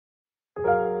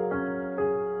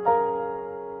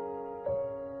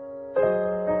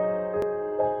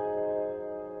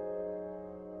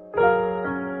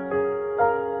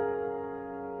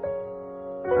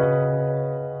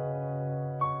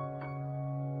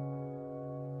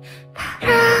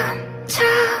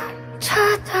바람처럼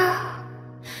찾아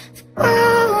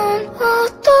뜨거운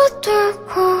옷도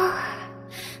들고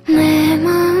내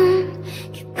마음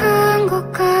깊은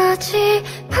곳까지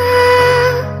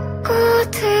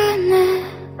파고드는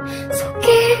속이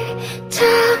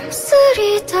참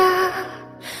쓰리다.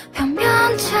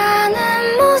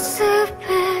 변변찮은 모습에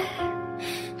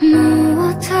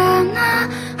무엇 하나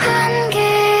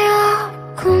한계였구나.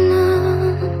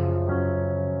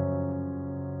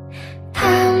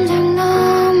 담장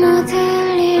넘어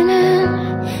들리는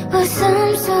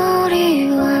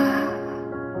웃음소리와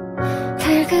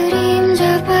달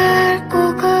그림자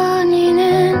밟고 거니는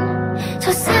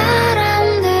저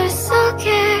사람들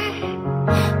속에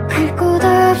갈 곳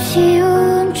없이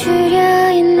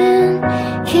움츠려 있는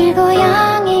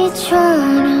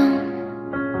길고양이처럼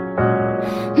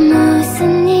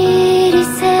무슨 일이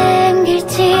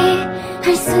생길지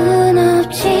알 순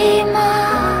없지만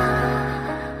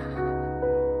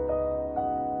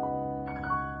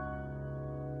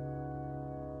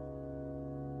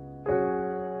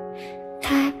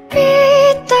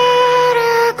달빛 따라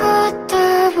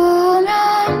걷다 보면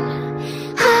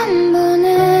한 번은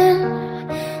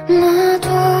나도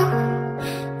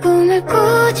꿈을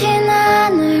꾸진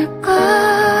않을까.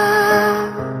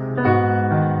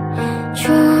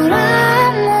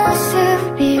 초라한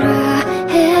모습이라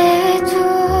해도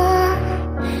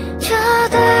저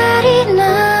달이 날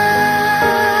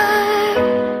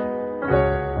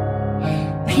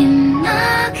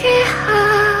빛나게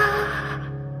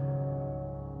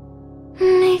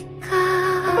하니까.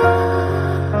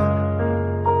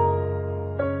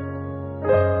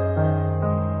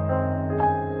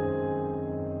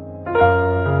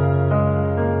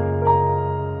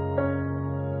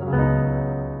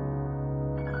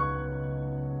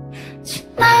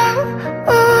 지나온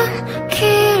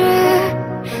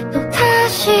길을 또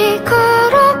다시 걸